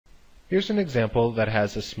Here's an example that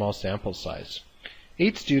has a small sample size.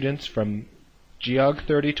 8 students from GEOG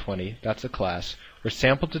 3020, that's a class, were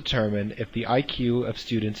sampled to determine if the IQ of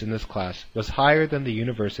students in this class was higher than the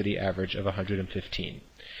university average of 115.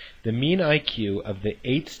 The mean IQ of the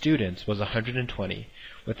 8 students was 120,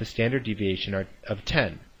 with a standard deviation of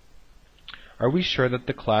 10. Are we sure that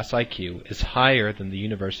the class IQ is higher than the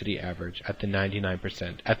university average at the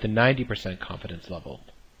 90% confidence level?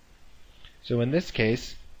 So in this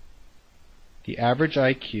case, the average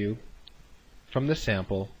IQ from the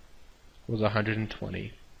sample was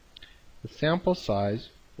 120. The sample size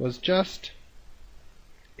was just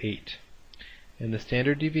 8, and the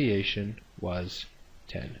standard deviation was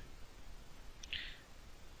 10.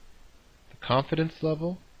 The confidence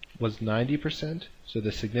level was 90%, so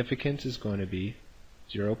the significance is going to be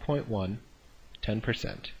 0.1,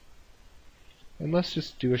 10%. And let's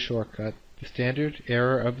just do a shortcut. The standard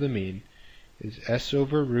error of the mean is s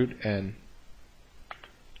over root n,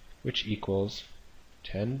 which equals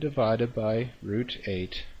 10 divided by root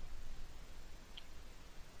 8,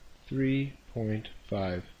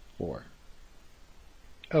 3.54.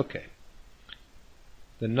 Okay.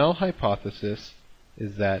 The null hypothesis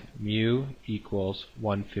is that mu equals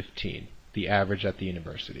 115, the average at the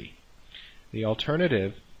university. The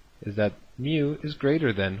alternative is that mu is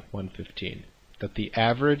greater than 115, that the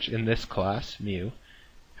average in this class, mu,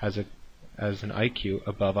 has an IQ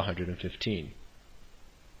above 115.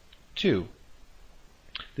 2.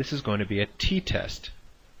 This is going to be a t-test,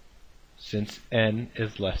 since n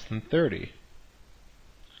is less than 30.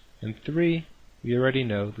 And 3, we already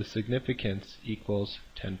know the significance equals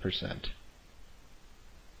 10%.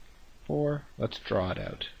 4, let's draw it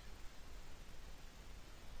out.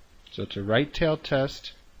 So it's a right-tail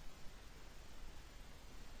test.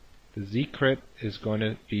 The z-crit is going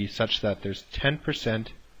to be such that there's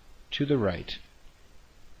 10% to the right.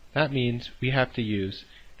 That means we have to use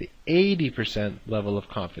the 80% level of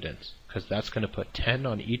confidence, because that's going to put 10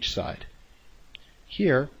 on each side.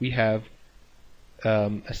 Here we have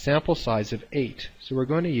a sample size of 8, so we're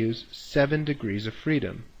going to use 7 degrees of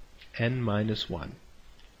freedom, n minus 1,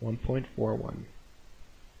 1.41.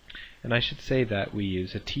 And I should say that we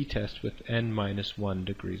use a t-test with n minus 1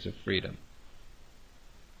 degrees of freedom.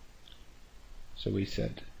 So we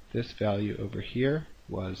said this value over here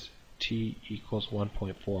was t equals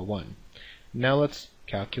 1.41. Now let's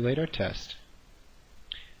calculate our test.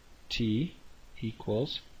 T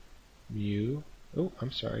equals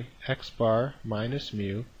x bar minus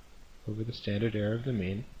mu over the standard error of the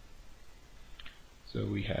mean. So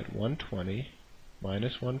we had 120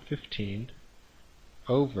 minus 115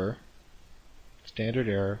 over standard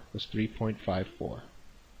error was 3.54.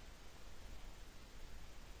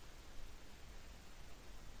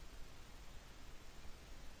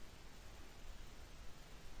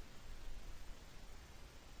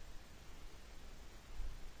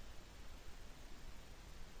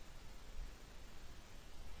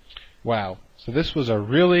 Wow, so this was a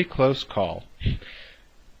really close call.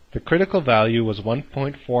 The critical value was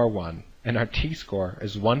 1.41, and our t-score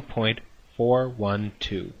is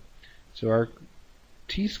 1.412. So our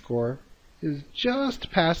t-score is just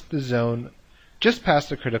past the zone, just past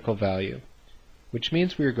the critical value, which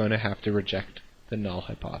means we are going to have to reject the null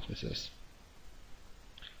hypothesis.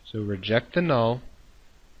 So reject the null,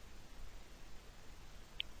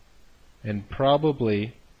 and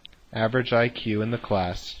probably average IQ in the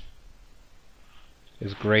class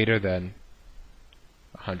is greater than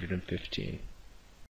 115.